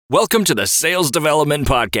Welcome to the Sales Development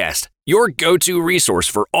Podcast, your go-to resource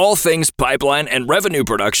for all things pipeline and revenue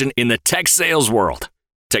production in the tech sales world.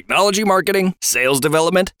 Technology marketing, sales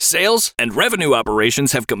development, sales, and revenue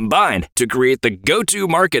operations have combined to create the go-to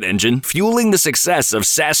market engine fueling the success of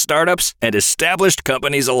SaaS startups and established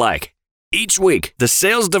companies alike. Each week, the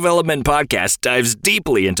Sales Development Podcast dives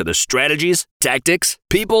deeply into the strategies, tactics,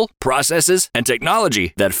 people, processes, and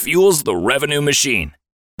technology that fuels the revenue machine.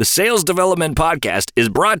 The Sales Development Podcast is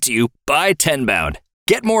brought to you by Tenbound.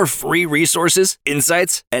 Get more free resources,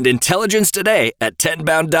 insights, and intelligence today at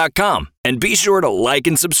tenbound.com. And be sure to like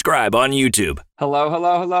and subscribe on YouTube.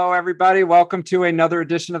 Hello, everybody. Welcome to another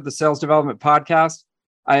edition of the Sales Development Podcast.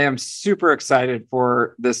 I am super excited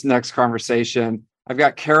for this next conversation. I've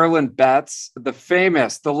got Carolyn Betts, the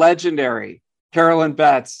famous, the legendary Carolyn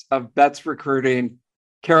Betts of Betts Recruiting.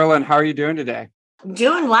 Carolyn, how are you doing today?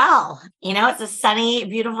 Doing well. It's a sunny,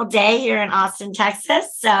 beautiful day here in Austin,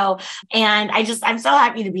 Texas. And I'm so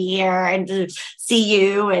happy to be here and to see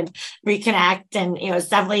you and reconnect. And, it's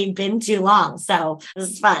definitely been too long. So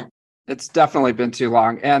this is fun. It's definitely been too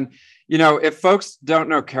long. And, if folks don't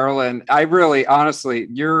know Carolyn, honestly,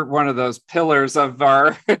 you're one of those pillars of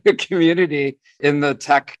our community in the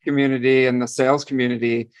tech community and the sales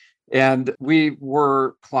community. And we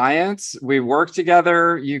were clients. We worked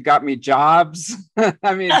together. You got me jobs.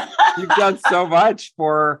 I mean, you've done so much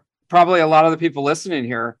for probably a lot of the people listening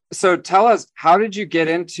here. So tell us, how did you get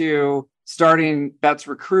into starting Betts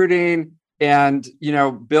Recruiting and,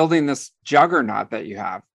 building this juggernaut that you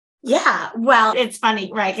have? Yeah, well, it's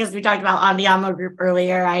funny, right? Because we talked about Andiamo Group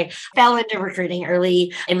earlier. I fell into recruiting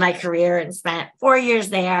early in my career and spent 4 years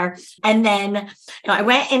there. And then I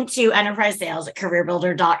went into enterprise sales at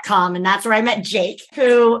careerbuilder.com. And that's where I met Jake,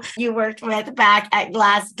 who you worked with back at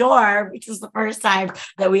Glassdoor, which was the first time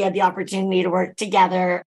that we had the opportunity to work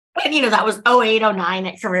together. And, that was 08, 09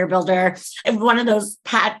 at Career Builder. And one of those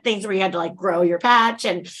things where you had to grow your patch.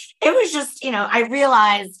 And it was just, I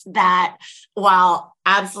realized that while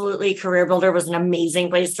absolutely Career Builder was an amazing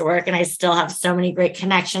place to work, and I still have so many great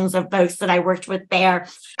connections of folks that I worked with there,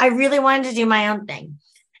 I really wanted to do my own thing.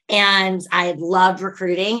 And I loved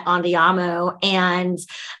recruiting on Andiamo. And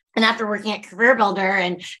after working at Career Builder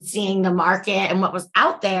and seeing the market and what was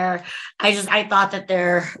out there, I thought that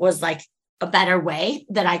there was a better way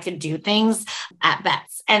that I could do things at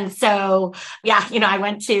Betts. And so, I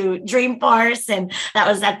went to Dreamforce, and that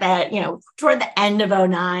was at the, toward the end of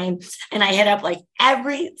 09. And I hit up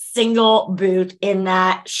every single booth in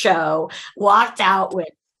that show, walked out with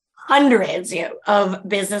hundreds of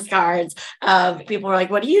business cards of people were like,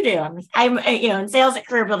 what do you do? I'm in sales at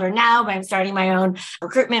Career Builder now, but I'm starting my own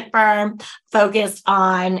recruitment firm focused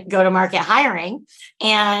on go-to-market hiring.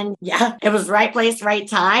 And it was right place, right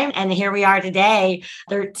time. And here we are today,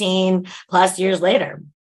 13 plus years later.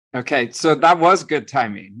 Okay. So that was good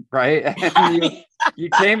timing, right? And you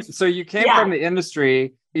came from the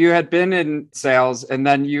industry, you had been in sales, and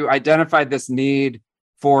then you identified this need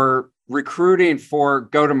for recruiting for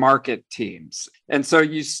go-to-market teams. And so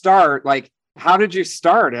you start, how did you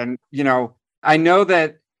start? And, I know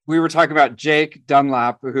that we were talking about Jake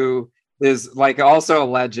Dunlap, who is also a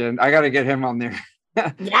legend. I got to get him on there.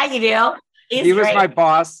 Yeah, you do. He was my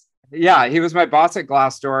boss. Yeah, he was my boss at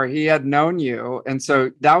Glassdoor. He had known you. And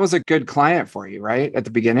so that was a good client for you, right? At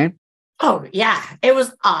the beginning? Oh, yeah. It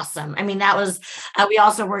was awesome. I mean, that was, we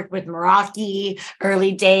also worked with Meraki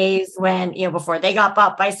early days when, before they got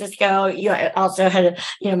bought by Cisco. You also had,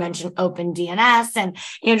 mentioned OpenDNS and,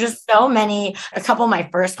 just so many. A couple of my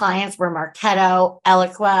first clients were Marketo,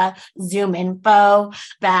 Eloqua, ZoomInfo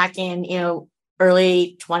back in,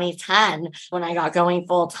 early 2010 when I got going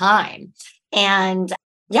full time. And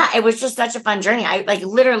it was just such a fun journey. I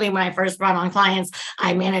literally, when I first brought on clients,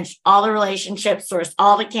 I managed all the relationships, sourced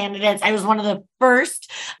all the candidates. I was one of the first.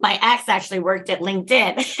 My ex actually worked at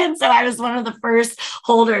LinkedIn. And so I was one of the first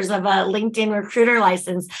holders of a LinkedIn recruiter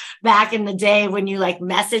license back in the day when you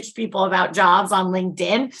messaged people about jobs on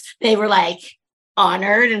LinkedIn. They were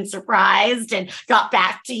honored and surprised and got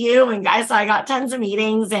back to you. And so I got tons of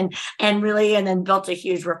meetings and then built a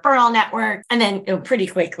huge referral network. And then pretty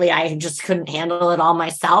quickly, I just couldn't handle it all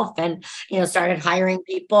myself and, started hiring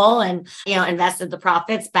people and, invested the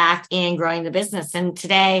profits back in growing the business. And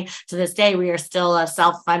to this day, we are still a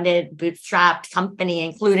self-funded, bootstrapped company,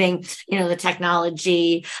 including, the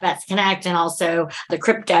technology, Betts Connect, and also the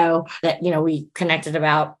crypto that, we connected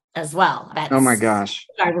about as well. Oh my gosh.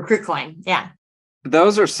 Recruit Coin. Yeah.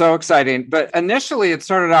 Those are so exciting. But initially it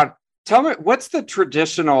started out, tell me, what's the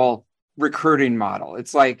traditional recruiting model?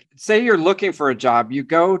 It's say you're looking for a job, you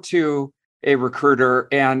go to a recruiter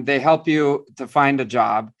and they help you to find a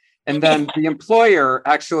job. And then the employer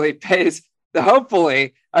actually pays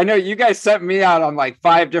hopefully, I know you guys sent me out on like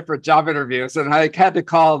 5 different job interviews, and I had to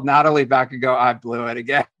call Natalie back and go, I blew it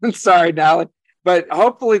again. Sorry, Natalie. But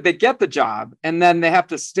hopefully they get the job, and then they have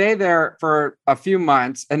to stay there for a few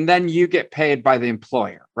months, and then you get paid by the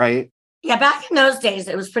employer, right? Yeah, back in those days,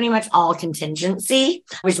 it was pretty much all contingency,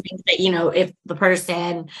 which means that, if the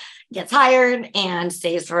person gets hired and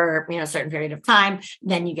stays for, a certain period of time,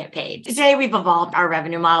 then you get paid. Today, we've evolved our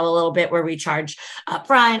revenue model a little bit where we charge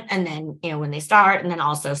upfront and then, when they start, and then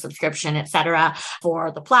also subscription, et cetera,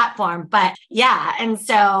 for the platform. But yeah, and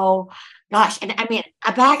so, gosh, and I mean,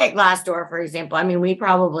 back at Glassdoor, for example, we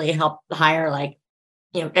probably helped hire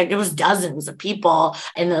it was dozens of people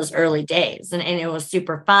in those early days, and it was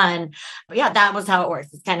super fun. But yeah, that was how it works.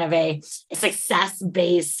 It's kind of a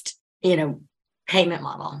success-based, payment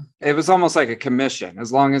model. It was almost like a commission,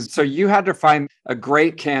 so you had to find a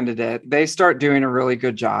great candidate. They start doing a really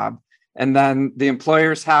good job, and then the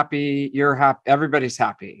employer's happy, you're happy, everybody's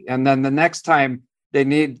happy. And then the next time they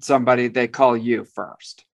need somebody, they call you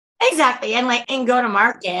first. Exactly. And in go to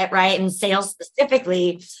market, right? And sales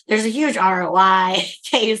specifically, there's a huge ROI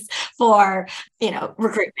case for,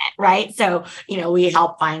 recruitment, right? So, we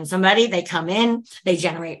help find somebody, they come in, they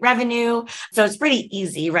generate revenue. So it's pretty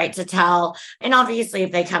easy, right? To tell. And obviously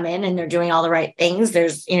if they come in and they're doing all the right things,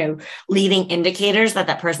 there's, leading indicators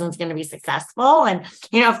that person's going to be successful. And,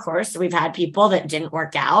 of course, we've had people that didn't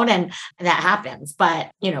work out, and that happens.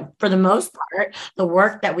 But, for the most part, the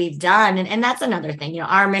work that we've done, and that's another thing,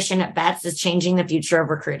 our mission at Bets is changing the future of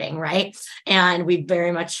recruiting, right? And we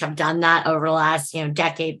very much have done that over the last,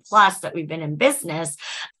 decade plus that we've been in business.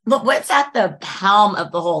 But what's at the helm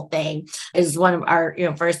of the whole thing is one of our,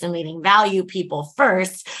 first and leading value, people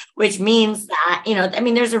first, which means that,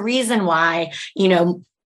 there's a reason why, we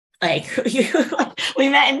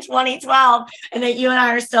met in 2012, and that you and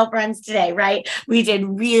I are still friends today, right? We did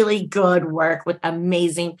really good work with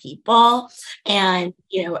amazing people, and,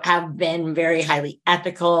 have been very highly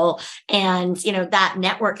ethical. And, that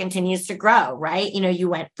network continues to grow, right? You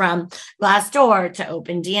went from Glassdoor to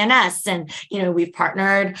OpenDNS, and, we've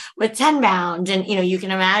partnered with Tenbound. And, you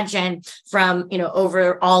can imagine from,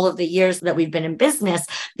 over all of the years that we've been in business,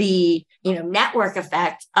 the, network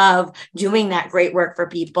effect of doing that great work for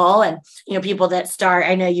people. And, people that start,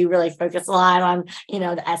 I know you really focus a lot on,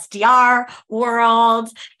 the SDR world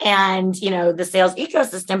and, the sales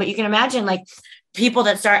ecosystem, but you can imagine people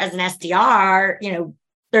that start as an SDR,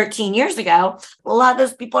 13 years ago, a lot of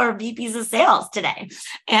those people are VPs of sales today.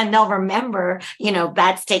 And they'll remember,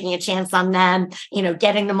 Bets taking a chance on them,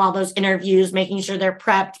 getting them all those interviews, making sure they're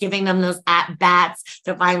prepped, giving them those at bats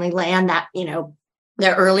to finally land that,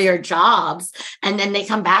 their earlier jobs. And then they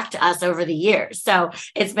come back to us over the years. So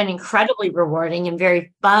it's been incredibly rewarding and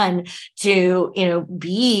very fun to,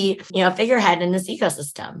 be, a figurehead in this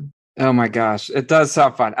ecosystem. Oh my gosh, it does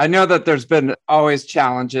sound fun. I know that there's been always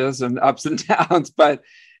challenges and ups and downs, but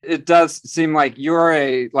it does seem like you're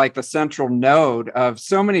the central node of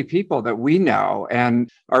so many people that we know and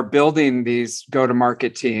are building these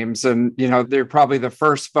go-to-market teams. And, they're probably the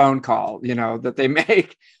first phone call, that they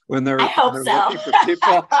make when they're looking for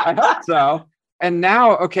people. I hope so. And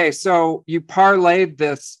now, okay, so you parlayed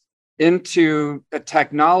this into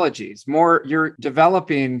technologies, you're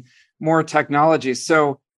developing more technologies.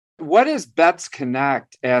 So what is Bets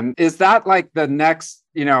Connect? And is that the next,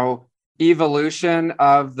 evolution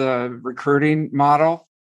of the recruiting model?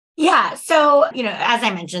 Yeah. So, as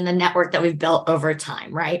I mentioned, the network that we've built over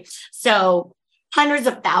time, right? So hundreds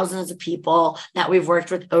of thousands of people that we've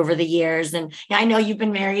worked with over the years. And I know you've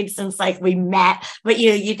been married since we met, but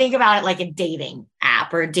you think about it like a dating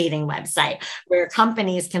app or a dating website where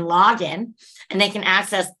companies can log in and they can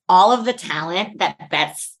access all of the talent that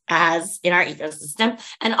Bets has in our ecosystem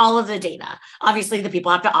and all of the data. Obviously, the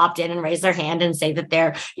people have to opt in and raise their hand and say that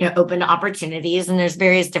they're open to opportunities. And there's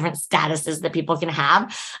various different statuses that people can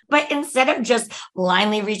have. But instead of just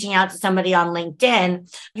blindly reaching out to somebody on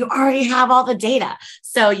LinkedIn, you already have all the data.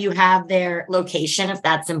 So you have their location, if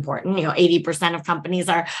that's important. 80% of companies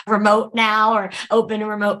are remote now or open to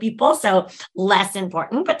remote people. So less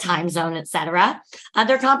important, but time zone, et cetera.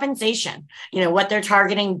 Their compensation, what they're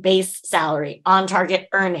targeting base salary, on target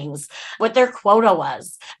earnings, what their quota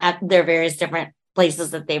was at their various different places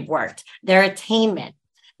that they've worked, their attainment,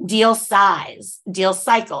 deal size, deal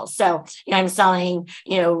cycle. So I'm selling,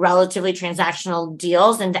 relatively transactional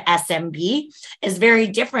deals into SMB is very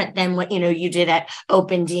different than what, you did at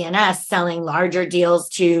OpenDNS, selling larger deals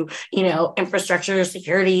to, infrastructure,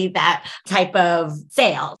 security, that type of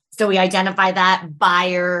sales. So we identify that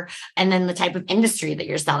buyer and then the type of industry that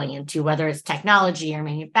you're selling into, whether it's technology or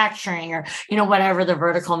manufacturing or, whatever the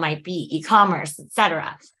vertical might be, e-commerce, et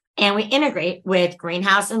cetera. And we integrate with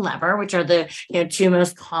Greenhouse and Lever, which are the two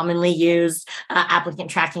most commonly used applicant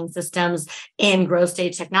tracking systems in growth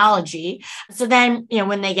stage technology. So then,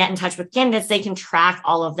 when they get in touch with candidates, they can track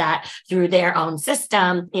all of that through their own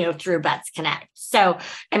system, through Bets Connect. So,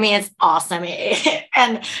 it's awesome.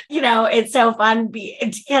 And, it's so fun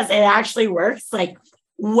because it actually works like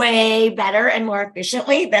way better and more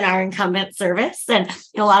efficiently than our incumbent service. And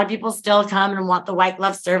a lot of people still come and want the white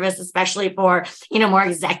glove service, especially for, more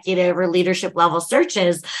executive or leadership level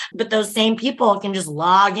searches. But those same people can just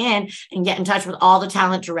log in and get in touch with all the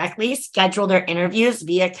talent directly, schedule their interviews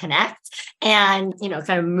via Connect, and,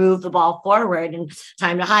 kind of move the ball forward. And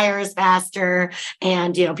time to hire is faster.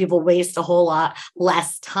 And, people waste a whole lot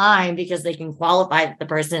less time because they can qualify the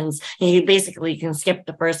person's, you basically can skip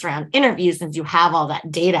the first round interview since you have all that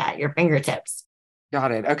data at your fingertips.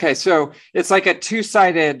 Got it. Okay. So it's like a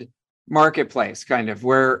two-sided marketplace kind of,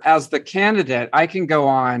 where as the candidate, I can go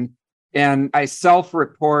on and I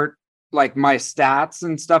self-report like my stats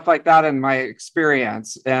and stuff like that and my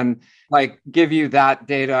experience, and like give you that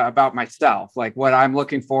data about myself, like what I'm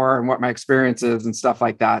looking for and what my experience is and stuff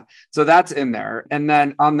like that. So that's in there. And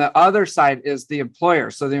then on the other side is the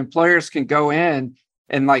employer. So the employers can go in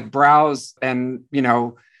and like browse and,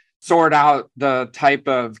 sort out the type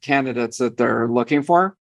of candidates that they're looking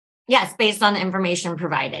for. Yes, based on the information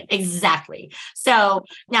provided. Exactly. So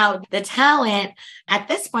now the talent at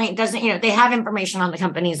this point doesn't, they have information on the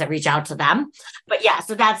companies that reach out to them. But yeah,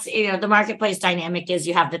 so that's, the marketplace dynamic is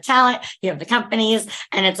you have the talent, you have the companies,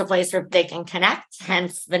 and it's a place where they can connect,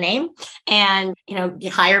 hence the name, and,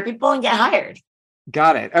 you hire people and get hired.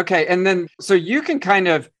 Got it. Okay. And then, so you can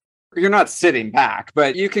you're not sitting back,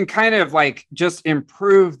 but you can kind of like just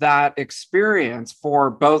improve that experience for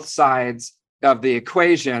both sides of the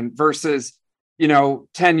equation versus,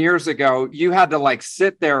 10 years ago, you had to like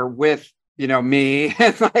sit there with, me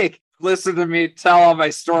and like listen to me tell all my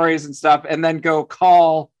stories and stuff, and then go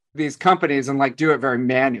call these companies and like do it very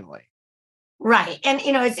manually. Right. And,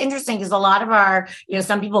 it's interesting because a lot of our,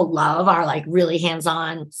 some people love our like really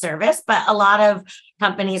hands-on service, but a lot of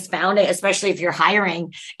companies found it, especially if you're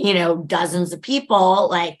hiring, dozens of people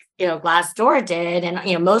like, Glassdoor did.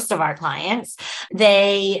 And, most of our clients,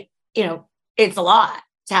 they, it's a lot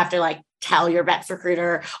to have to like tell your Bets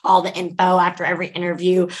recruiter all the info after every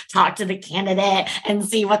interview, talk to the candidate and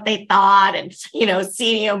see what they thought and,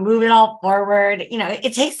 move it all forward.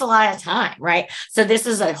 It takes a lot of time, right? So this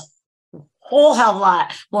is a whole hell of a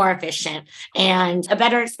lot more efficient and a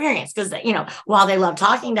better experience because, while they love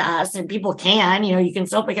talking to us and people can, you can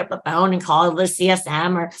still pick up the phone and call the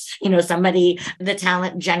CSM or, somebody, the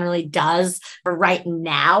talent generally does for right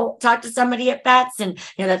now, talk to somebody at Bets. And,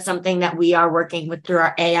 that's something that we are working with through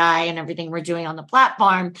our AI and everything we're doing on the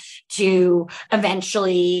platform to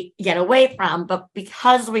eventually get away from. But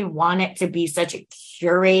because we want it to be such a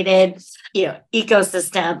curated,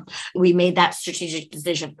 ecosystem, we made that strategic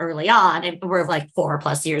decision early on. And we're like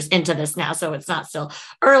 4+ years into this now. So it's not still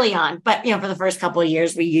early on, but, for the first couple of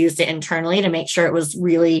years, we used it internally to make sure it was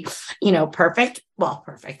really, perfect. Well,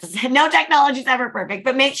 perfect. No technology is ever perfect,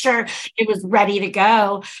 but make sure it was ready to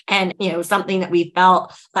go. And, something that we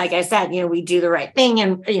felt, like I said, we do the right thing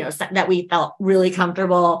and, that we felt really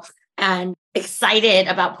comfortable and excited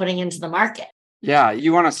about putting into the market. Yeah.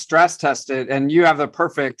 You want to stress test it, and you have the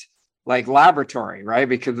perfect like laboratory, right?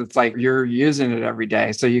 Because it's like you're using it every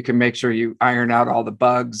day. So you can make sure you iron out all the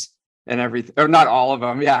bugs and everything, or not all of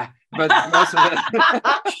them. Yeah. But most of it.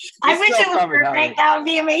 I wish it was perfect. That would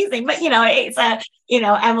be amazing. But, it's a,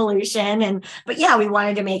 evolution. But yeah, we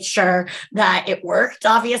wanted to make sure that it worked,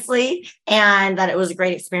 obviously, and that it was a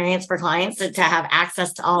great experience for clients to have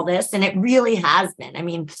access to all this. And it really has been. I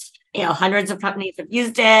mean, hundreds of companies have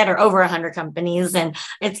used it, or over 100 companies, and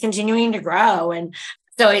it's continuing to grow. And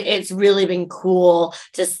so it's really been cool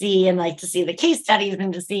to see, and like to see the case studies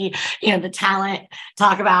and to see, the talent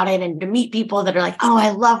talk about it, and to meet people that are like, oh,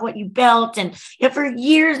 I love what you built. And for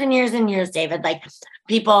years and years and years, David, like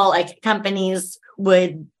people, like companies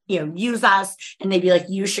would, use us and they'd be like,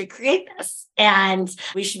 you should create this and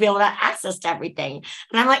we should be able to have access to everything.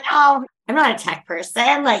 And I'm like, oh, I'm not a tech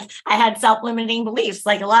person. Like I had self-limiting beliefs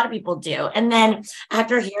like a lot of people do. And then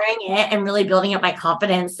after hearing it and really building up my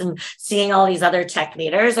confidence and seeing all these other tech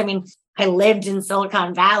leaders, I mean, I lived in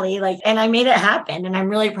Silicon Valley, and I made it happen. And I'm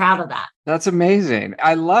really proud of that. That's amazing.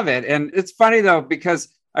 I love it. And it's funny though, because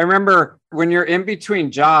I remember when you're in between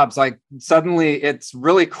jobs, like suddenly it's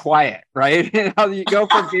really quiet, right? You know, you go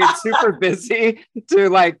from being super busy to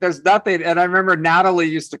like there's nothing. And I remember Natalie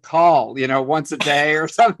used to call, you know, once a day or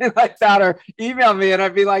something like that, or email me, and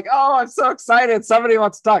I'd be like, "Oh, I'm so excited! Somebody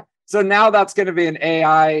wants to talk." So now that's going to be an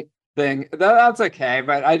AI thing. That's okay,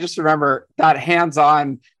 but I just remember that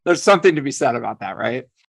hands-on. There's something to be said about that, right?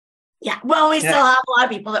 Yeah. Well, we still have a lot of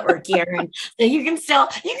people that work here. And so you can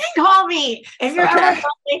call me. If you're ever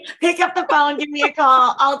lonely, pick up the phone, give me a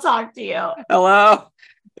call. I'll talk to you. Hello.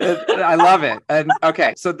 I love it. And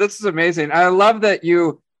okay, so this is amazing. I love that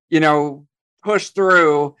you push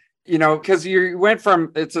through, because you went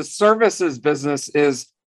from it's a services business is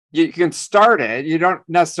you can start it. You don't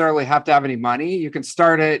necessarily have to have any money. You can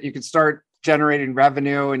start it. You can start generating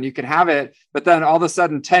revenue and you can have it. But then all of a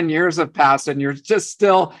sudden 10 years have passed and you're just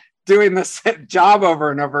still doing this job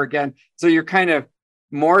over and over again. So you're kind of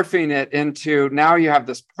morphing it into now you have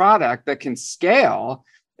this product that can scale.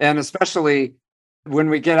 And especially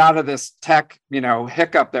when we get out of this tech,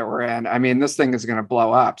 hiccup that we're in, I mean, this thing is going to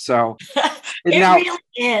blow up. So it really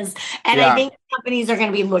is. And I think companies are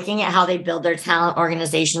going to be looking at how they build their talent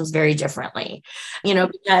organizations very differently,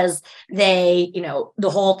 because they,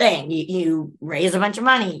 the whole thing, you raise a bunch of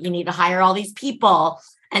money, you need to hire all these people.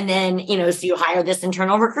 And then, so you hire this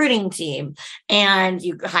internal recruiting team and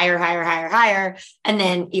you hire. And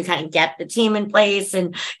then you kind of get the team in place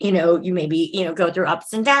and, you maybe, go through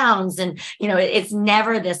ups and downs. And, it's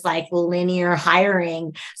never this like linear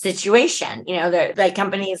hiring situation, the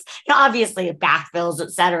companies, obviously it backfills,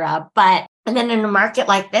 et cetera. And then in a market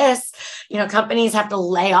like this, companies have to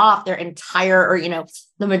lay off their entire or,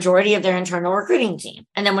 the majority of their internal recruiting team.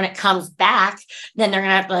 And then when it comes back, then they're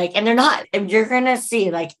going to have to and they're not, you're going to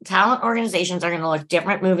see talent organizations are going to look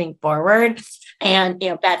different moving forward. And,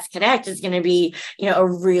 Bets Connect is going to be, a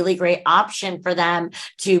really great option for them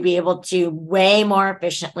to be able to way more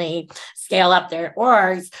efficiently scale up their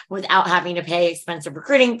orgs without having to pay expensive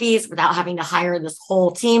recruiting fees, without having to hire this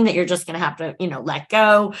whole team that you're just going to have to, let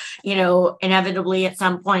go, inevitably at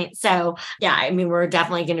some point. So yeah, I mean, we're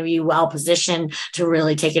definitely going to be well positioned to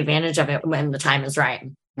really take advantage of it when the time is right.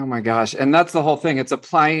 Oh my gosh. And that's the whole thing. It's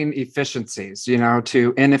applying efficiencies,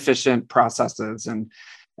 to inefficient processes and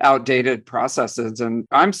outdated processes. And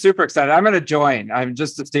I'm super excited. I'm going to join. I'm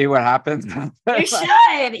just to see what happens. You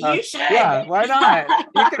should. You should. Yeah, why not?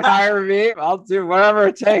 You can hire me. I'll do whatever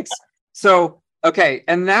it takes. So, okay.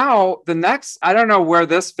 And now the next, I don't know where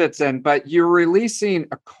this fits in, but you're releasing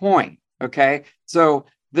a coin. Okay. So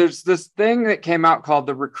there's this thing that came out called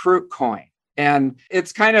the Recruit Coin. And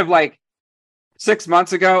it's kind of like 6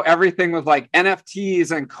 months ago, everything was like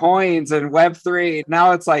NFTs and coins and Web3.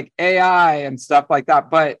 Now it's like AI and stuff like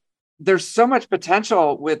that. But there's so much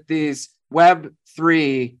potential with these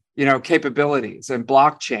Web3, capabilities and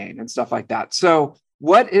blockchain and stuff like that. So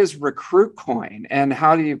what is Recruit Coin and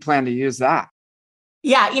how do you plan to use that?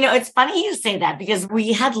 Yeah, it's funny you say that because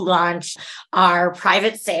we had launched our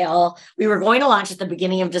private sale. We were going to launch at the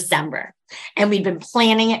beginning of December and we'd been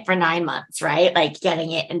planning it for 9 months, right? Like getting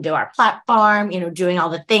it into our platform, doing all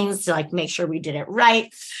the things to make sure we did it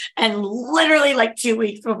right. And literally 2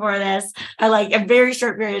 weeks before this, or a very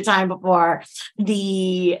short period of time before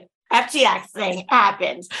the FTX thing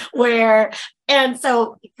happened and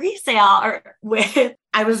so pre-sale or with,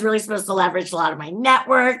 I was really supposed to leverage a lot of my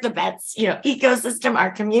network, the Bets, ecosystem, our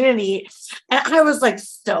community. And I was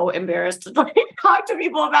so embarrassed to talk to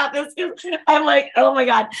people about this because I'm oh my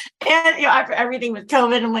God. And, after everything with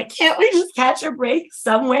COVID, I'm can't we just catch a break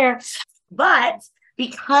somewhere? But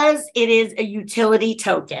because it is a utility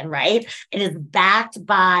token, right? It is backed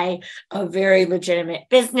by a very legitimate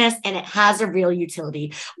business and it has a real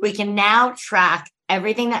utility. We can now track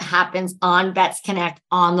everything that happens on Bets Connect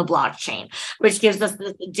on the blockchain, which gives us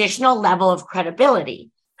this additional level of credibility.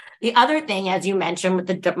 The other thing, as you mentioned, with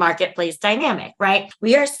the marketplace dynamic, right?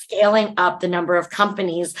 We are scaling up the number of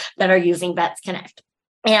companies that are using Bets Connect.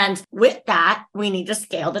 And with that, we need to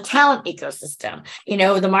scale the talent ecosystem.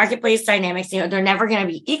 The marketplace dynamics, they're never going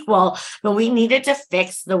to be equal, but we needed to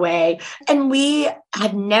fix the way. And we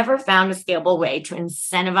had never found a scalable way to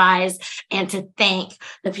incentivize and to thank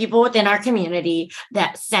the people within our community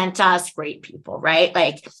that sent us great people, right?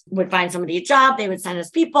 Would find somebody a job, they would send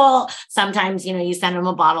us people. Sometimes, you send them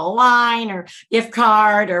a bottle of wine or gift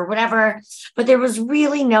card or whatever, but there was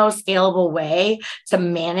really no scalable way to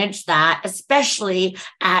manage that, especially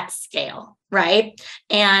at scale, right?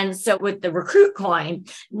 And so with the Recruit Coin,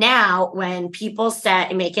 now when people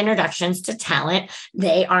make introductions to talent,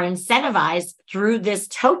 they are incentivized through this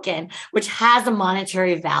token, which has a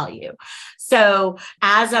monetary value. So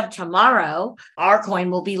as of tomorrow, our coin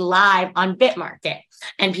will be live on Bitmarket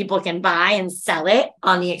and people can buy and sell it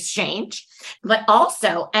on the exchange. But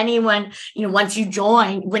also anyone, once you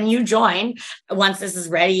join, once this is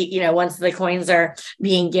ready, once the coins are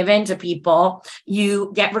being given to people,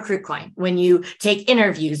 you get Recruit Coin. When you take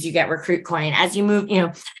interviews, you get Recruit Coin as you move,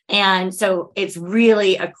 and so it's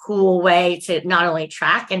really a cool way to not only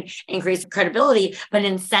track and increase credibility, but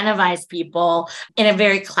incentivize people in a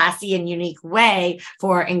very classy and unique way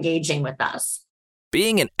for engaging with us.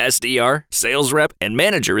 Being an SDR, sales rep, and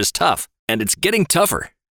manager is tough, and it's getting tougher.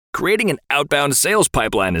 Creating an outbound sales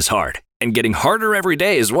pipeline is hard, and getting harder every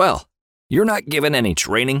day as well. You're not given any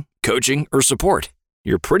training, coaching, or support.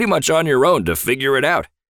 You're pretty much on your own to figure it out.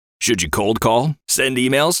 Should you cold call, send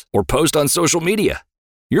emails, or post on social media?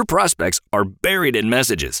 Your prospects are buried in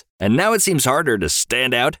messages, and now it seems harder to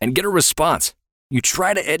stand out and get a response. You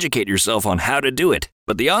try to educate yourself on how to do it,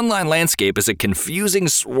 but the online landscape is a confusing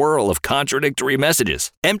swirl of contradictory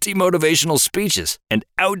messages, empty motivational speeches, and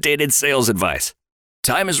outdated sales advice.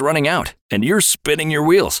 Time is running out, and you're spinning your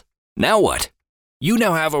wheels. Now what? You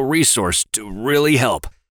now have a resource to really help.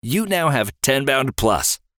 You now have Tenbound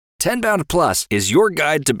Plus. Tenbound Plus is your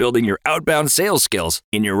guide to building your outbound sales skills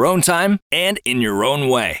in your own time and in your own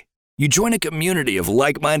way. You join a community of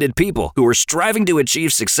like-minded people who are striving to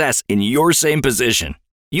achieve success in your same position.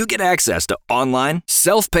 You get access to online,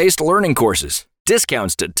 self-paced learning courses,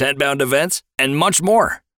 discounts to Tenbound events, and much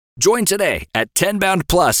more. Join today at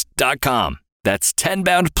tenboundplus.com. That's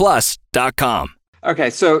tenboundplus.com. Okay,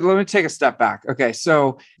 so let me take a step back. Okay,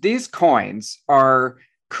 so these coins are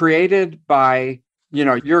created by,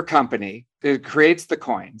 your company. It creates the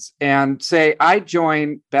coins. And say I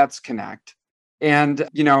join Bets Connect and,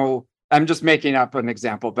 I'm just making up an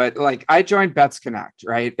example, but like I joined Bets Connect,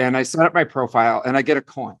 right? And I set up my profile and I get a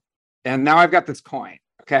coin. And now I've got this coin,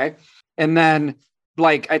 okay? And then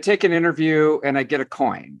like I take an interview and I get a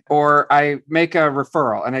coin, or I make a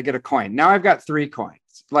referral and I get a coin. Now I've got 3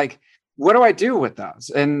 coins. Like, what do I do with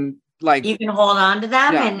those? And like, you can hold on to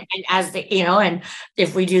them and as the, and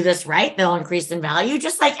if we do this right, they'll increase in value,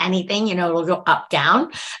 just like anything, it'll go up,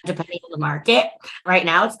 down, depending on the market. Right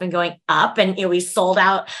now it's been going up and we sold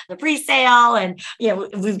out the pre-sale and,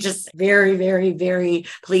 we've just very, very, very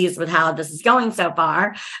pleased with how this is going so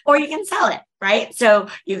far, or you can sell it. Right. So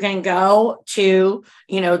you can go to,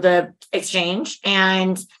 the exchange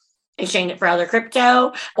and exchange it for other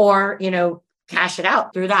crypto or, cash it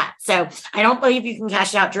out through that. So I don't believe you can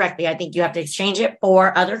cash it out directly. I think you have to exchange it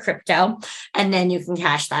for other crypto and then you can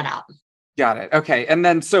cash that out. Got it. Okay. And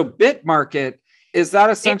then so Bitmarket, is that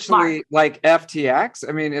essentially like FTX?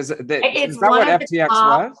 I mean, is that what FTX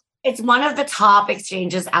was? It's one of the top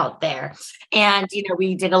exchanges out there. And,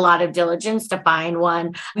 we did a lot of diligence to find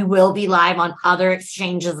one. We will be live on other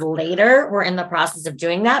exchanges later. We're in the process of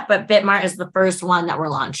doing that, but Bitmart is the first one that we're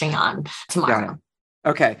launching on tomorrow.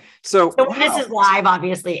 Okay. So when this is live,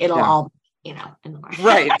 obviously it'll all, in the market.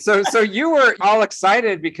 Right. So you were all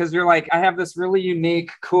excited because you're like, I have this really unique,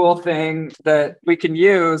 cool thing that we can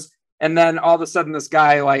use. And then all of a sudden this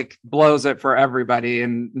guy like blows it for everybody.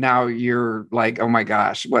 And now you're like, oh my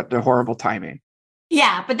gosh, what a horrible timing.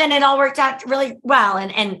 Yeah. But then it all worked out really well.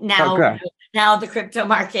 And now, now the crypto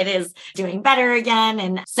market is doing better again.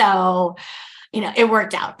 And so, it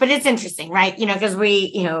worked out, but it's interesting, right? Because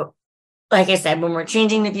we, like I said, when we're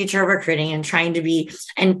changing the future of recruiting and trying to be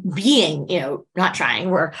and being, not trying,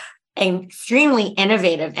 we're extremely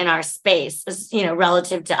innovative in our space,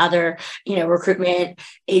 relative to other, recruitment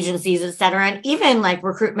agencies, et cetera, and even like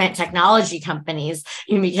recruitment technology companies,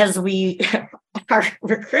 because we are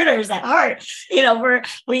recruiters at heart,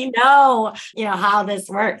 we know, how this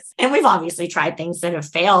works. And we've obviously tried things that have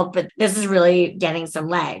failed, but this is really getting some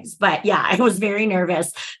legs. But yeah, I was very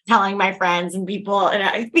nervous telling my friends and people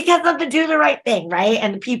because of the do the right thing, right?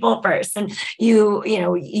 And the people first. And you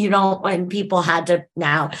don't, when people had to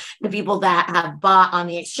now, the people that have bought on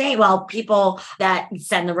the exchange, people that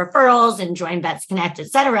send the referrals and join Bets Connect, et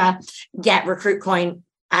cetera, get Recruit Coin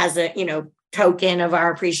as a, token of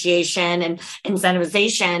our appreciation and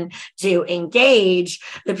incentivization to engage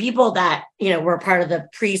the people that, were part of the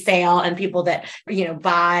pre-sale and people that,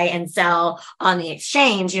 buy and sell on the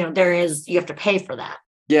exchange, you have to pay for that.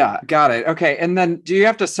 Yeah, got it. Okay. And then do you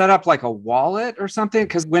have to set up like a wallet or something?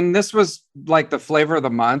 Because when this was like the flavor of the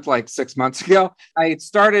month, like 6 months ago, I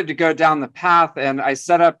started to go down the path and I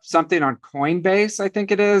set up something on Coinbase, I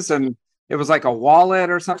think it is. And it was like a wallet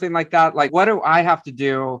or something like that. Like, what do I have to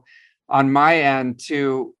do on my end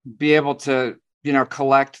to be able to,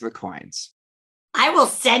 collect the coins? I will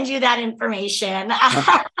send you that information.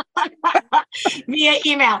 via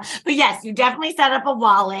email. But yes, you definitely set up a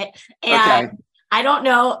wallet. And Okay. I don't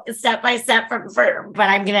know step by step but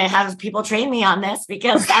I'm going to have people train me on this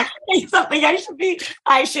because that's something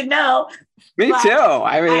I should know. Me But too.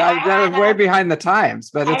 I mean, I'm way had, behind the times,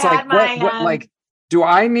 but I it's like, had my, like, do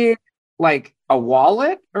I need like a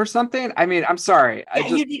wallet or something? I mean, I'm sorry. yeah,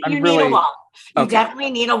 you I'm need a really, wallet. You okay.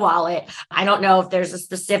 definitely need a wallet. I don't know if there's a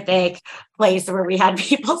specific place where we had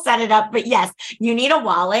people set it up, but yes, you need a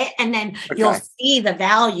wallet and then you'll Okay. see the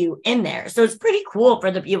value in there. So it's pretty cool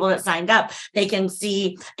for the people that signed up. They can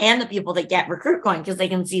see, and the people that get Recruit Coin because they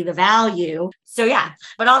can see the value. So yeah,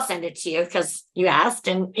 but I'll send it to you because you asked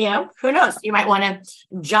and who knows, you might want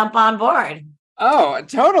to jump on board. Oh,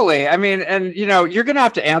 totally. I mean, and you're going to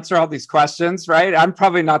have to answer all these questions, right? I'm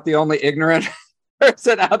probably not the only ignorant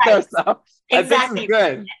person out there. So Exactly. this is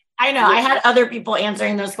good. I know. I had other people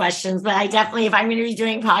answering those questions, but I definitely, if I'm going to be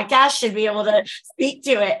doing podcasts, should be able to speak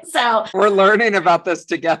to it. So we're learning about this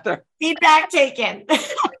together. Feedback taken.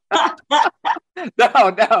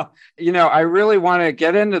 No. I really want to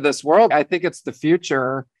get into this world. I think it's the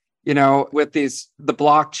future, with the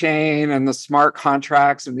blockchain and the smart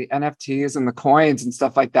contracts and the NFTs and the coins and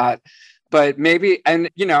stuff like that. But maybe, and,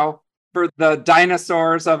 for the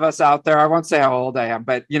dinosaurs of us out there, I won't say how old I am,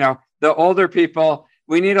 but, the older people,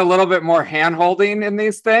 we need a little bit more hand holding in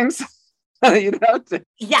these things.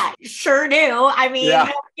 Yeah, sure do. I mean, yeah.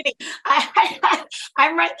 No kidding.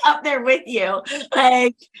 I'm right up there with you.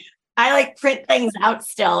 Like, I print things out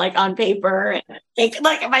still, on paper, and take a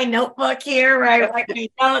look at my notebook here where I write my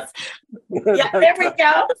notes. Yeah, there we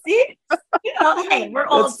go. See, hey, we're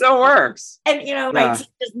old. It still works. And my team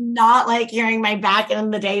does not like hearing my back in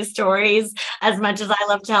the day stories as much as I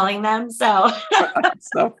love telling them. So it's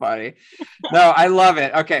so funny. No, I love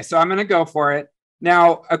it. Okay, so I'm going to go for it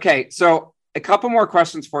now. Okay, so a couple more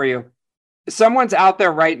questions for you. Someone's out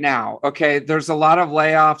there right now. Okay, there's a lot of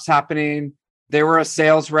layoffs happening. They were a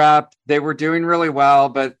sales rep. They were doing really well,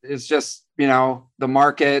 but it's just, the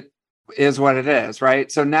market is what it is, right?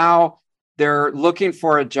 So now they're looking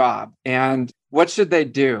for a job. And what should they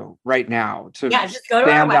do right now to just go to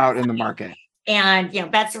stand out in the market? And,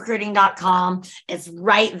 betsrecruiting.com is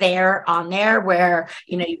right there on there where,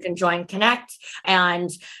 you can join Connect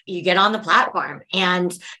and you get on the platform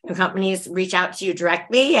and companies reach out to you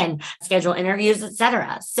directly and schedule interviews, et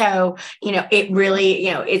cetera. So, it really,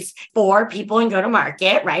 it's for people in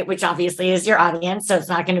go-to-market, right? Which obviously is your audience. So it's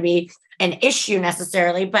not going to be an issue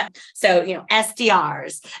necessarily, but so,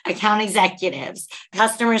 SDRs, account executives,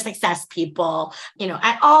 customer success people,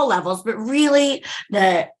 at all levels, but really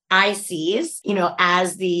the ICs,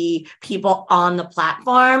 as the people on the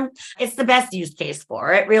platform, it's the best use case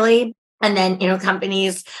for it, really. And then,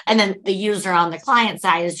 companies, and then the user on the client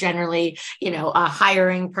side is generally, a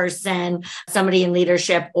hiring person, somebody in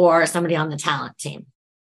leadership, or somebody on the talent team.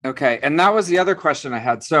 Okay. And that was the other question I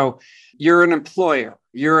had. So you're an employer,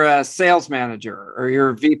 you're a sales manager, or you're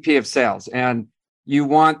a VP of sales, and you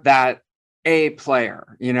want that A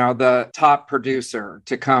player, the top producer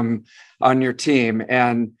to come on your team.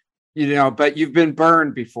 And, but you've been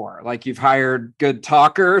burned before, you've hired good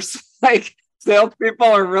talkers, salespeople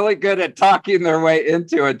are really good at talking their way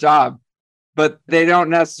into a job, but they're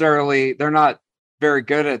not very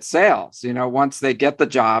good at sales. Once they get the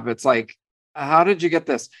job, it's like, how did you get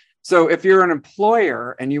this? So if you're an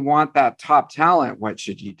employer and you want that top talent, what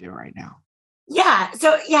should you do right now? Yeah.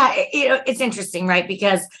 So it's interesting, right?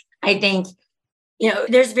 Because I think,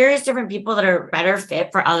 there's various different people that are better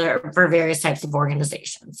fit for various types of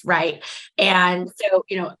organizations, right? And so,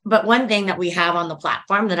 but one thing that we have on the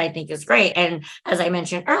platform that I think is great, and as I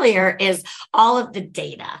mentioned earlier, is all of the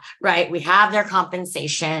data, right? We have their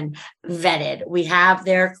compensation vetted, we have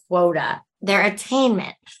their quota, their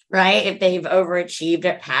attainment, right? If they've overachieved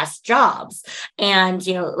at past jobs, and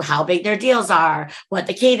how big their deals are, what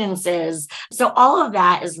the cadence is. So all of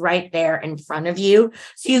that is right there in front of you.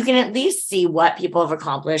 So you can at least see what people have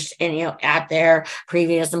accomplished at their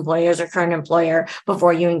previous employers or current employer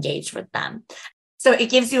before you engage with them. So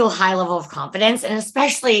it gives you a high level of confidence. And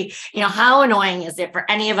especially, how annoying is it for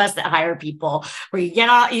any of us that hire people where you get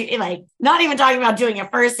all, not even talking about doing a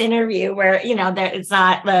first interview where, it's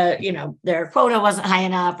not their quota wasn't high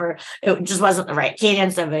enough, or it just wasn't the right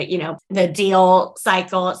cadence of it, the deal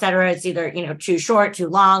cycle, et cetera. It's either, too short, too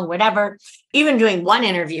long, whatever. Even doing one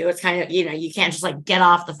interview, it's kind of, you can't just get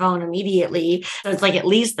off the phone immediately. So it's at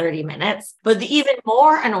least 30 minutes. But the even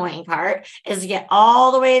more annoying part is to get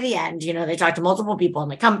all the way to the end. They talk to multiple people in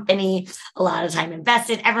the company, a lot of time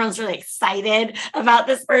invested. Everyone's really excited about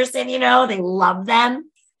this person, they love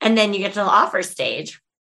them. And then you get to the offer stage.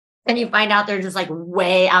 and you find out they're just like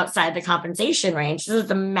way outside the compensation range. This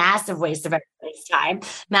is a massive waste of everybody's time,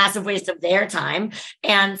 massive waste of their time.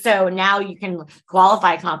 And so now you can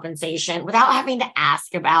qualify compensation without having to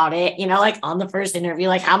ask about it, like on the first interview,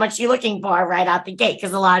 like how much you looking for right out the gate?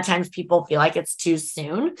 Because a lot of times people feel like it's too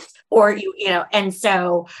soon or and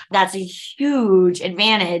so that's a huge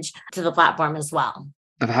advantage to the platform as well.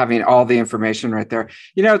 Of having all the information right there.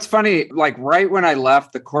 It's funny, like right when I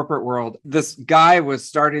left the corporate world, this guy was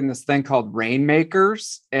starting this thing called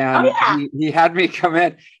Rainmakers. And he had me come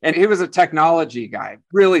in, and he was a technology guy,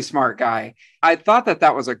 really smart guy. I thought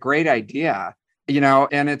that was a great idea,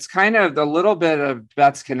 and it's kind of a little bit of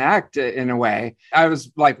Let's Connect in a way. I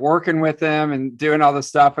was like working with him and doing all this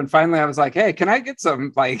stuff. And finally I was like, hey, can I get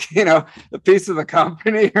some a piece of the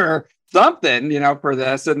company or something, for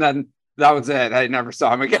this? And then that was it. I never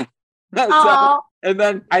saw him again. And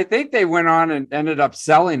then I think they went on and ended up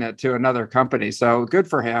selling it to another company. So good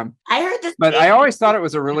for him. I heard this. But I always thought it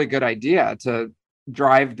was a really good idea to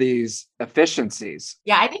drive these efficiencies.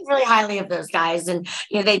 Yeah, I think really highly of those guys. And,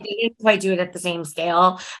 they didn't quite do it at the same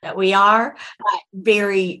scale that we are, but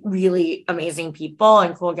very, really amazing people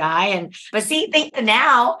and cool guy. But think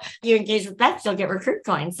now you engage with Beth, you'll get recruit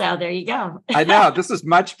coins. So there you go. I know. This is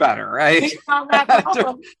much better, right?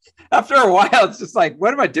 After a while, it's just like,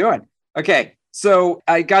 what am I doing? Okay. So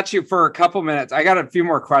I got you for a couple minutes. I got a few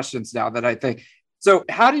more questions now that I think. So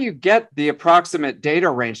how do you get the approximate data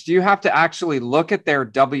range? Do you have to actually look at their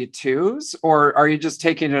W-2s, or are you just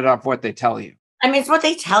taking it off what they tell you? I mean, it's what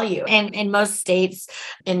they tell you. And in most states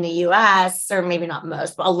in the US, or maybe not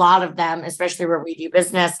most, but a lot of them, especially where we do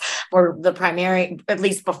business, or the primary, at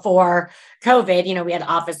least before COVID, we had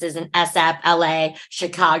offices in SF, LA,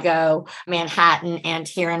 Chicago, Manhattan, and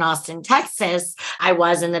here in Austin, Texas. I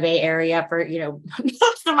was in the Bay Area for,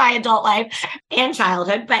 most of my adult life and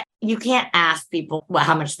childhood, but you can't ask people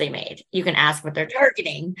how much they made. You can ask what they're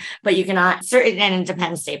targeting, but you cannot, and it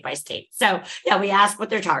depends state by state. So yeah, we ask what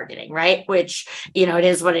they're targeting, right? Which, it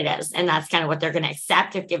is what it is. And that's kind of what they're going to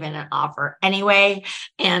accept if given an offer anyway.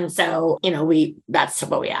 And so, that's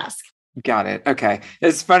what we ask. Got it. Okay.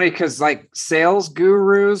 It's funny because like sales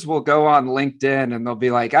gurus will go on LinkedIn and they'll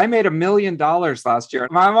be like, I made $1 million last year.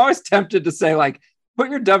 I'm always tempted to say like, put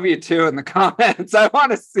your W-2 in the comments. I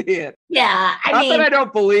want to see it. Yeah. Not that I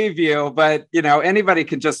don't believe you, but anybody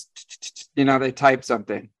can just, they type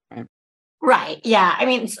something. Right? Right. Yeah. I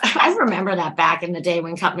mean, I remember that back in the day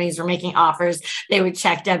when companies were making offers, they would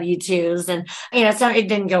check W-2s and, so it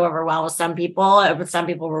didn't go over well with some people, but some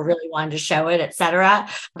people were really wanting to show it, et cetera.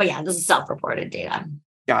 But yeah, this is self-reported data.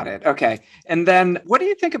 Got it. Okay. And then what do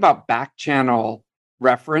you think about back channel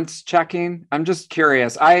reference checking? I'm just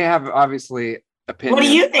curious. I have obviously opinion. What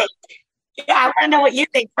do you think? Yeah. I want to know what you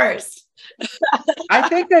think first. I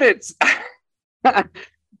think that it's...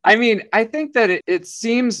 I think that it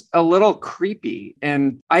seems a little creepy,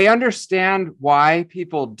 and I understand why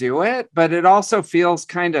people do it, but it also feels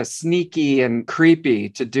kind of sneaky and creepy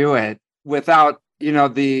to do it without,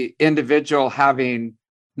 the individual having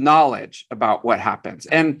knowledge about what happens.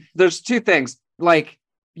 And there's two things, like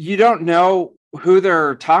you don't know who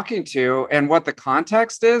they're talking to and what the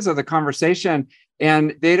context is of the conversation,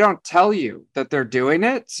 and they don't tell you that they're doing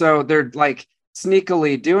it. So they're like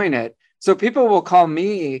sneakily doing it. So people will call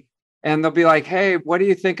me and they'll be like, hey, what do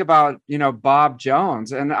you think about, Bob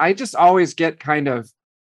Jones? And I just always get kind of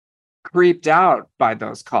creeped out by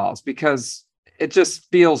those calls because it just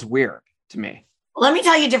feels weird to me. Let me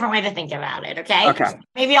tell you a different way to think about it. Okay.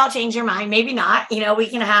 Maybe I'll change your mind. Maybe not. We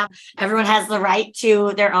can everyone has the right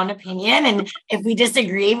to their own opinion. And if we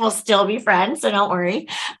disagree, we'll still be friends. So don't worry.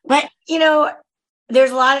 But,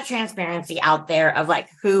 there's a lot of transparency out there of like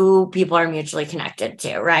who people are mutually connected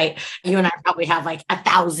to, right? You and I probably have like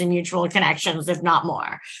 1,000 mutual connections, if not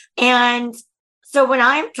more. And so when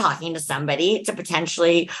I'm talking to somebody to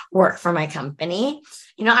potentially work for my company,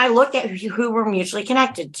 I look at who we're mutually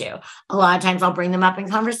connected to. A lot of times I'll bring them up in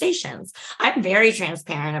conversations. I'm very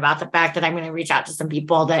transparent about the fact that I'm going to reach out to some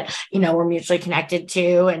people that, we're mutually connected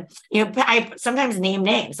to. And, I sometimes name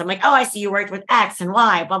names. I'm like, oh, I see you worked with X and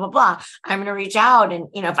Y, blah, blah, blah. I'm going to reach out and,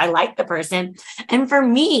 if I like the person. And for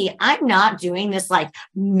me, I'm not doing this like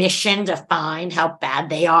mission to find how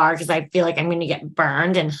bad they are because I feel like I'm going to get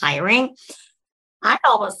burned in hiring. I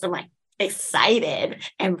almost am like excited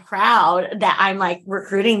and proud that I'm like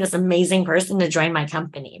recruiting this amazing person to join my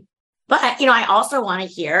company. But, I also want to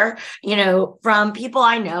hear, from people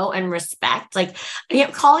I know and respect, like,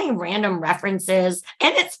 calling random references.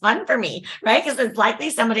 And it's fun for me, right? Because it's likely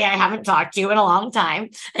somebody I haven't talked to in a long time.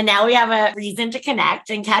 And now we have a reason to connect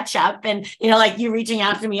and catch up. And, like you reaching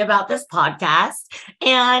out to me about this podcast.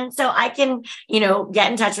 And so I can,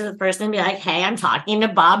 get in touch with the person and be like, hey, I'm talking to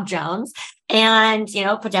Bob Jones. And,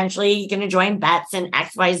 potentially you're going to join Bets in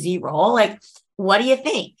XYZ role. Like, what do you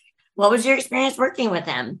think? What was your experience working with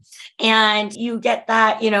him? And you get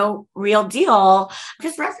that, real deal,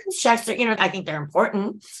 because reference checks are, I think they're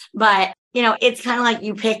important, but, it's kind of like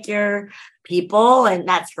you pick your people and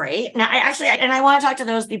that's great. Now, I want to talk to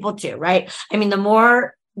those people too, right? I mean, the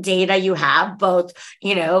more data you have, both,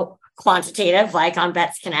 quantitative, like on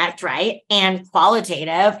Bets Connect, right? And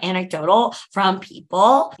qualitative, anecdotal from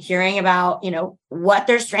people, hearing about, what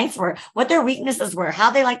their strengths were, what their weaknesses were, how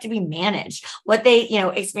they like to be managed, what they,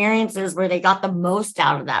 experiences where they got the most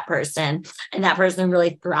out of that person and that person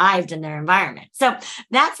really thrived in their environment. So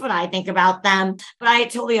that's what I think about them. But I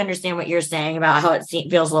totally understand what you're saying about how it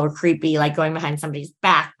feels a little creepy, like going behind somebody's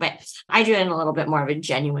back, but I do it in a little bit more of a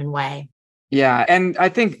genuine way. Yeah. And I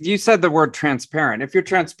think you said the word transparent. If you're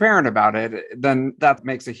transparent about it, then that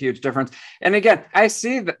makes a huge difference. And again, I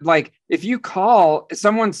see that, like, if you call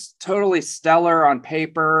someone's totally stellar on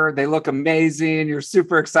paper, they look amazing, you're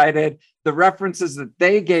super excited, the references that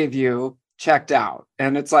they gave you checked out.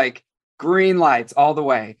 And it's like green lights all the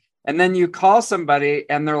way. And then you call somebody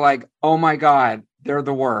and they're like, oh my God, they're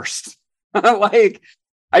the worst. Like,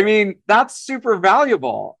 I mean, that's super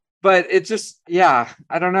valuable. But it's just, I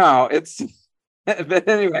don't know. But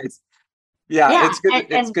anyways, it's good.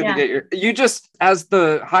 It's good to get you just, as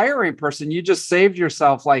the hiring person, you just saved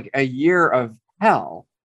yourself like a year of hell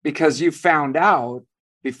because you found out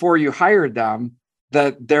before you hired them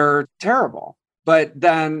that they're terrible. But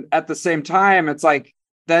then at the same time, it's like,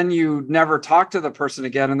 then you never talk to the person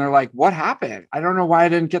again. And they're like, what happened? I don't know why I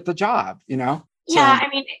didn't get the job, Yeah, I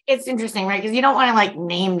mean, it's interesting, right? Because you don't want to like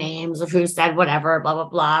name names of who said whatever, blah, blah,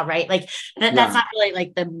 blah, right? Like that's not really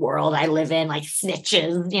like the world I live in, like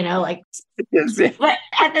snitches, like, but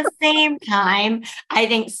at the same time, I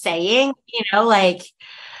think saying,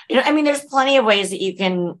 I mean, there's plenty of ways that you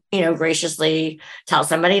can, graciously tell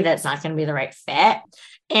somebody that's not going to be the right fit.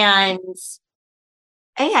 And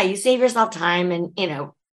yeah, you save yourself time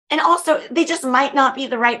and also they just might not be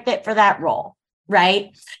the right fit for that role.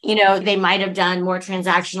 Right. They might have done more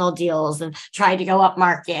transactional deals and tried to go up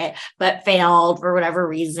market, but failed for whatever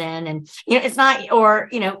reason. And, it's not, or,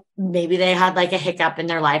 maybe they had like a hiccup in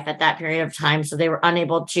their life at that period of time. So they were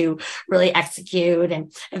unable to really execute.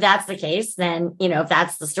 And if that's the case, then, if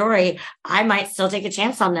that's the story, I might still take a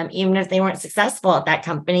chance on them, even if they weren't successful at that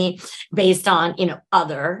company based on,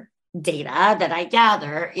 other data that I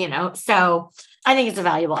gather, so I think it's a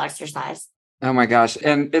valuable exercise. Oh my gosh.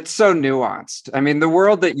 And it's so nuanced. I mean, the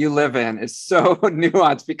world that you live in is so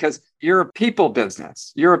nuanced because you're a people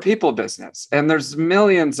business. You're a people business. And there's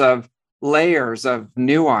millions of layers of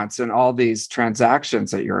nuance in all these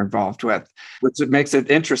transactions that you're involved with, which makes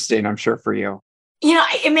it interesting, I'm sure, for you.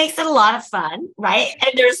 It makes it a lot of fun, right?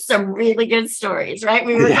 And there's some really good stories, right?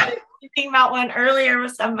 We were thinking about one earlier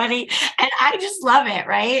with somebody, and I just love it,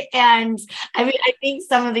 right? And I mean, I think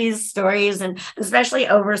some of these stories, and especially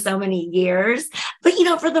over so many years, but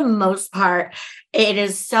for the most part, it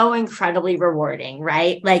is so incredibly rewarding,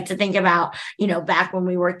 right? Like to think about, back when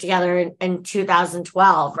we worked together in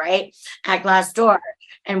 2012, right? At Glassdoor.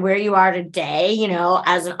 And where you are today,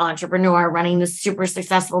 as an entrepreneur running this super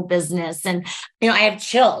successful business. And, I have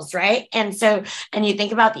chills, right? And so, and you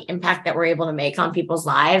think about the impact that we're able to make on people's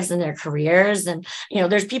lives and their careers. And,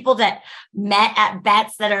 there's people that met at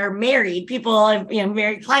Bets that are married, people,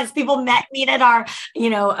 married clients, people meet at our,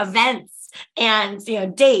 events and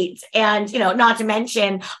dates, and not to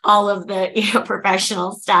mention all of the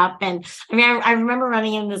professional stuff. And I mean, I remember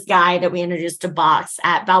running into this guy that we introduced to Box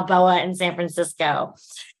at Balboa in San Francisco.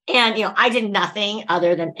 And I did nothing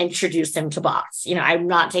other than introduce him to Box. I'm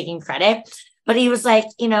not taking credit, but he was like,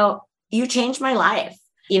 you changed my life.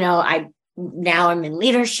 Now I'm in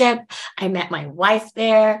leadership. I met my wife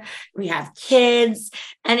there. We have kids.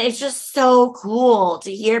 And it's just so cool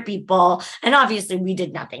to hear people. And obviously we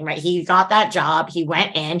did nothing, right? He got that job. He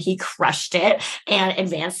went in, he crushed it and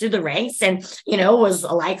advanced through the ranks and, was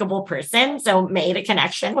a likable person. So made a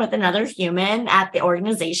connection with another human at the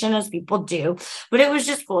organization, as people do. But it was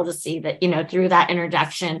just cool to see that, through that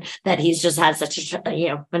introduction, that he's just had such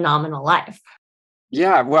a, phenomenal life.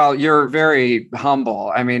 Yeah, well, you're very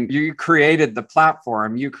humble. I mean, you created the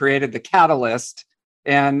platform, you created the catalyst,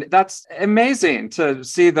 and that's amazing to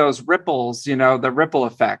see those ripples, the ripple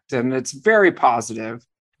effect. And it's very positive.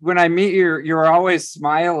 when I meet you, you're always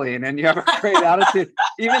smiling and you have a great attitude,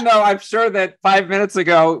 even though I'm sure that 5 minutes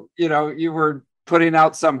ago, you were putting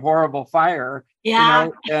out some horrible fire. Yeah,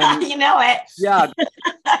 and you know it. Yeah,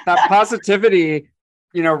 that positivity,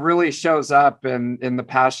 really shows up in the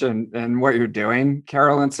passion and what you're doing,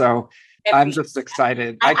 Carolyn. So I'm just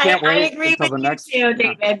excited. I can't wait. I agree with you too,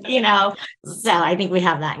 David. So I think we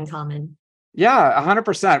have that in common. Yeah,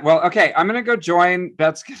 100%. Well, okay, I'm going to go join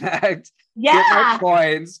Bets Connect. Yeah. Get my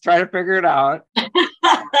coins, try to figure it out.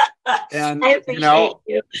 And, I appreciate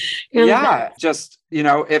you. Just,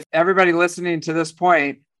 if everybody listening to this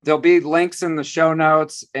point, there'll be links in the show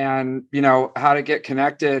notes and, how to get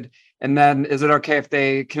connected. And then is it okay if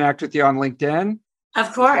they connect with you on LinkedIn?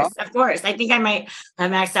 Of course. I think I might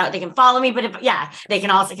max out. They can follow me, but they can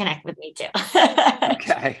also connect with me too.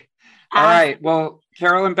 Okay. All right. Well,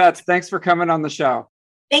 Carolyn Betts, thanks for coming on the show.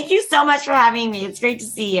 Thank you so much for having me. It's great to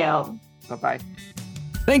see you. Bye-bye.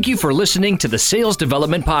 Thank you for listening to the Sales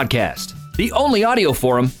Development Podcast, the only audio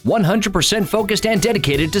forum 100% focused and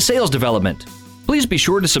dedicated to sales development. Please be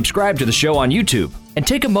sure to subscribe to the show on YouTube and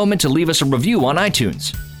take a moment to leave us a review on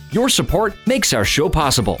iTunes. Your support makes our show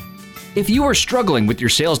possible. If you are struggling with your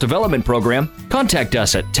sales development program, contact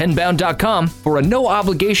us at 10bound.com for a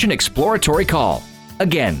no-obligation exploratory call.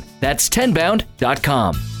 Again, that's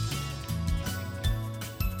 10bound.com.